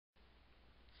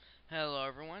Hello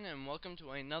everyone and welcome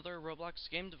to another Roblox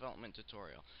game development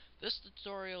tutorial. This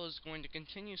tutorial is going to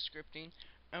continue scripting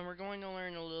and we're going to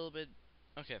learn a little bit.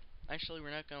 Okay, actually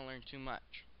we're not going to learn too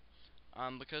much.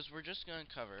 Because we're just going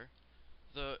to cover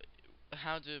the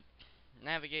how to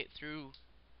navigate through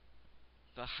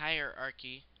the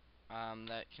hierarchy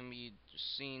that can be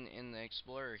seen in the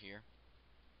Explorer here.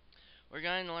 We're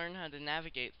going to learn how to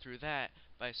navigate through that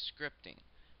by scripting,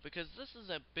 because this is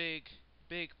a big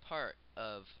part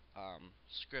of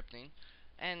scripting,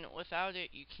 and without it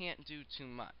you can't do too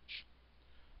much.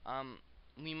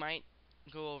 We might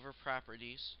go over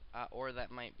properties, or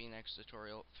that might be next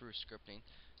tutorial through scripting.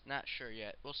 Not sure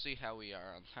yet. We'll see how we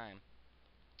are on time.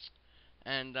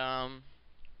 And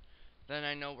then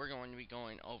I know we're going to be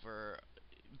going over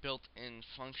built-in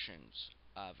functions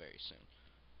very soon.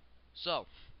 So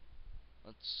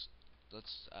let's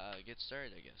get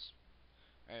started, I guess.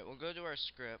 Alright, we'll go to our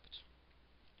script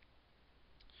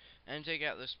and take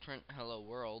out this print hello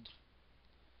world.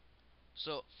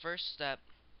 So first step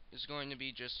is going to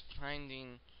be just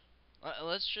finding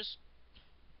let's just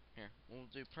here, we'll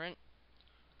do print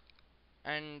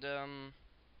and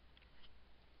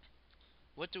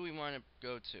what do we want to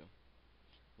go to?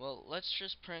 Well, let's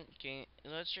just print the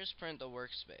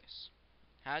workspace.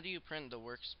 How do you print the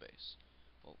workspace?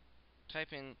 Well,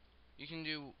 type in, you can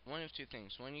do one of two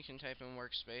things. One, you can type in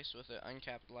workspace with it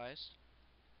uncapitalized.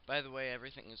 By the way,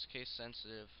 everything is case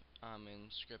sensitive in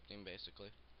scripting,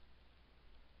 basically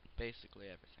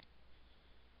everything.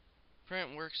 Print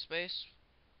workspace.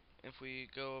 If we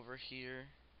go over here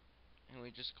and we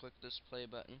just click this play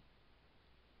button,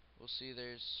 we'll see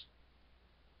there's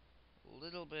a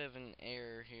little bit of an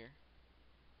error here.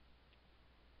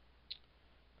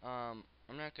 I'm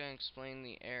not going to explain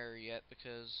the error yet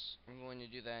because I'm going to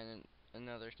do that in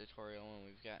another tutorial when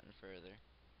we've gotten further.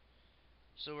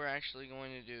 So we're actually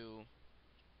going to do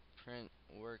print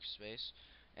workspace,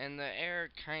 and the error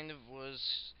kind of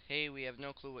was, hey, we have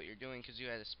no clue what you're doing because you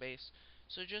had a space,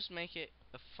 so just make it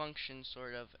a function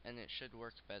sort of and it should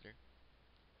work better.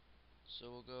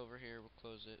 So we'll go over here, we'll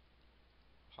close it,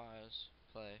 pause,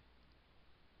 play.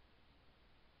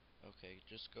 Okay,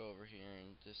 just go over here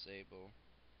and disable,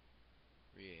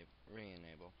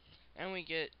 re-enable, and we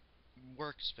get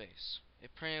workspace.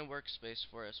 It printed workspace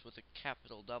for us with a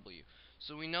capital W.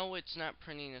 So we know it's not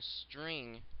printing a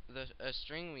string, a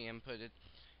string we inputted.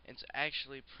 It's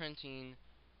actually printing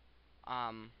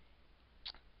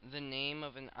the name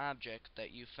of an object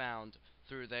that you found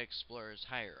through the Explorer's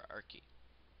hierarchy.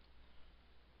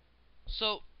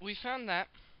 So we found that.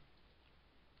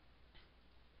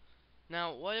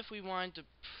 Now, what if we wanted to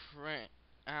print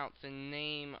out the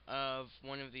name of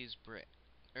one of these brick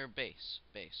or base,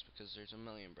 because there's a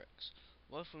million bricks.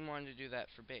 What if we wanted to do that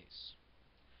for base?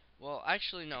 Well,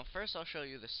 actually no. First I'll show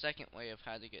you the second way of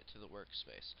how to get to the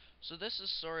workspace. So this is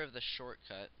sort of the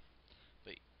shortcut,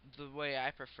 but the way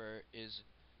I prefer is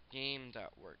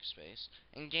game.workspace.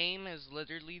 And game is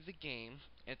literally the game.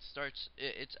 It's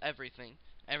everything.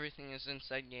 Everything is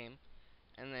inside game.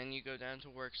 And then you go down to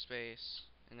workspace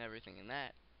and everything in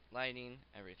that, lighting,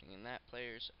 everything in that,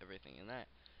 players, everything in that,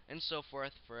 and so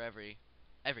forth for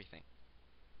everything.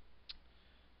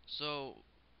 So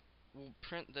we'll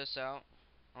print this out.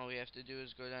 All we have to do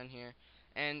is go down here,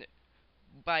 and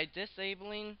by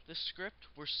disabling the script,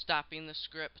 we're stopping the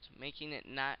script, making it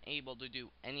not able to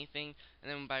do anything,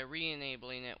 and then by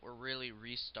re-enabling it, we're really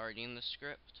restarting the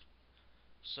script.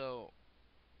 So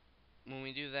when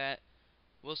we do that,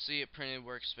 we'll see it printed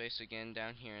workspace again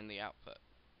down here in the output.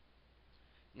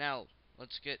 Now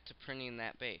let's get to printing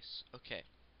that base. Okay,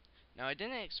 now I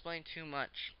didn't explain too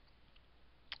much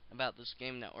about this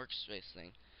game.workspace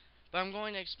thing, but I'm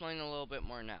going to explain a little bit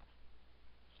more now.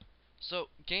 So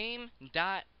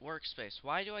game.workspace.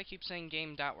 Why do I keep saying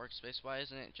game.workspace? Why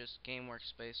isn't it just game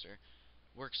workspace or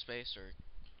workspace or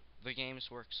the game's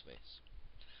workspace?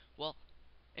 Well,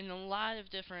 in a lot of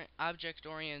different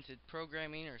object-oriented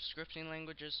programming or scripting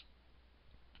languages,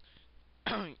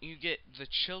 you get the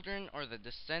children or the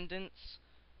descendants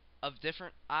of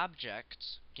different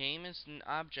objects. Game is an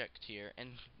object here,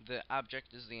 and the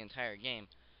object is the entire game.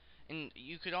 And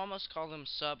you could almost call them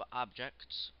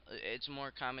sub-objects. It's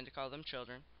more common to call them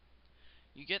children.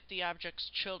 You get the object's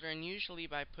children usually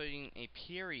by putting a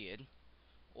period,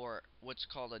 or what's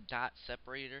called a dot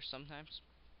separator sometimes.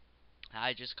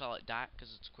 I just call it dot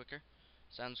because it's quicker.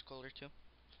 Sounds cooler too.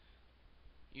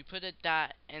 You put a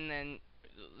dot, and then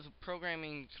the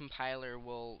programming compiler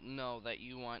will know that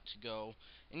you want to go,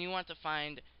 and you want to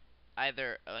find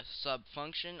either a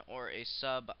sub-function or a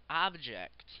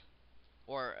sub-object,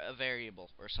 or a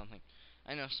variable or something.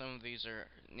 I know some of these are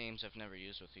names I've never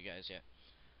used with you guys yet.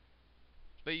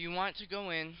 But you want to go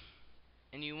in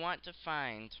and you want to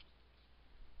find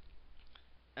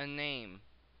a name,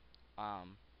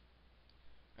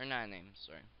 or not a name,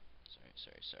 sorry.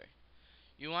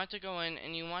 You want to go in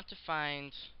and you want to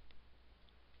find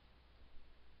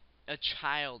a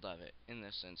child of it in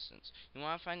this instance. You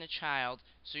want to find a child,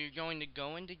 so you're going to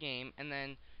go into game and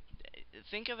then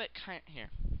think of it here.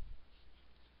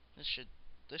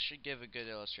 This should give a good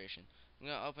illustration. I'm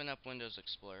going to open up Windows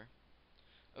Explorer.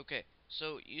 Okay,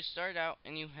 so you start out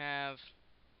and you have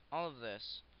all of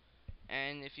this.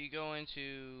 And if you go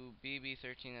into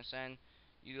BB13SN,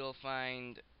 you'll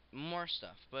find more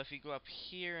stuff. But if you go up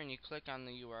here and you click on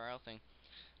the URL thing,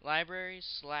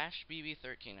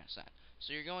 libraries/BB13SN.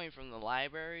 So you're going from the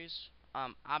libraries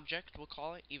object, we'll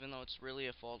call it, even though it's really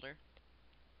a folder.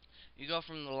 You go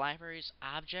from the libraries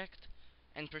object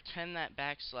and pretend that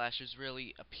backslash is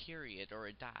really a period or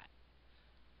a dot.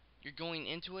 You're going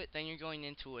into it, then you're going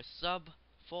into a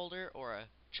subfolder or a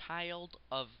child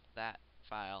of that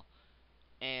file.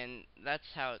 And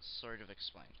that's how it's sort of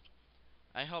explained.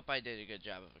 I hope I did a good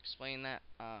job of explaining that.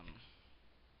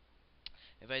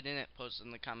 If I didn't, post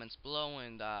in the comments below,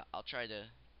 and I'll try to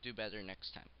do better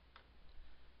next time.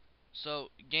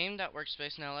 So,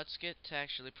 game.workspace, now let's get to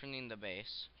actually printing the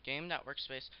base.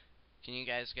 Game.workspace, can you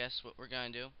guys guess what we're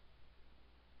going to do?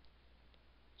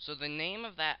 So the name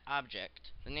of that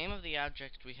object, the name of the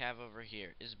object we have over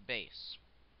here is base,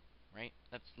 right?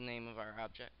 That's the name of our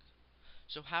object.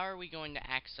 So how are we going to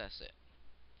access it?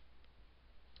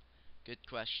 Good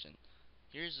question.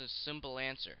 Here's a simple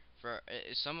answer. For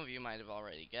some of you might have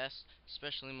already guessed,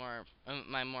 especially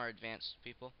my more advanced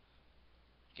people.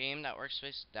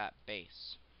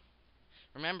 Game.workspace.base.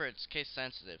 Remember, it's case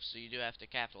sensitive, so you do have to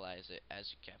capitalize it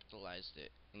as you capitalized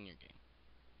it in your game.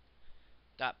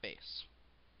 .base.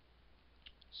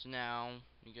 So now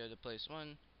we go to place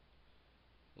 1.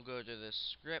 We'll go to the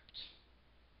script,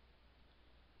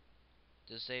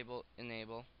 disable,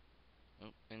 enable,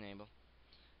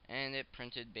 and it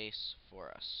printed base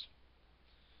for us.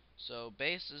 So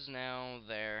base is now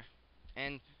there,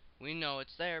 and we know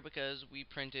it's there because we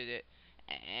printed it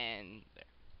and there.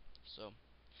 So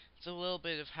it's a little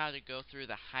bit of how to go through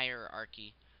the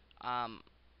hierarchy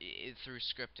through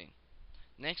scripting.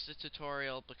 Next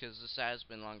tutorial, because this has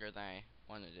been longer than I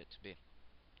wanted it to be.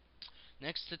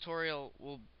 Next tutorial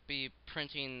will be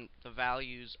printing the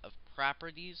values of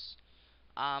properties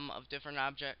of different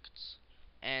objects,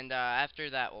 and after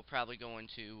that we'll probably go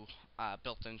into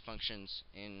built-in functions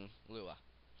in Lua.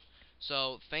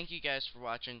 So thank you guys for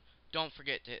watching. Don't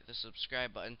forget to hit the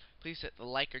subscribe button. Please hit the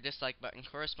like or dislike button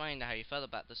corresponding to how you felt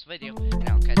about this video, and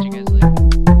I'll catch you guys later.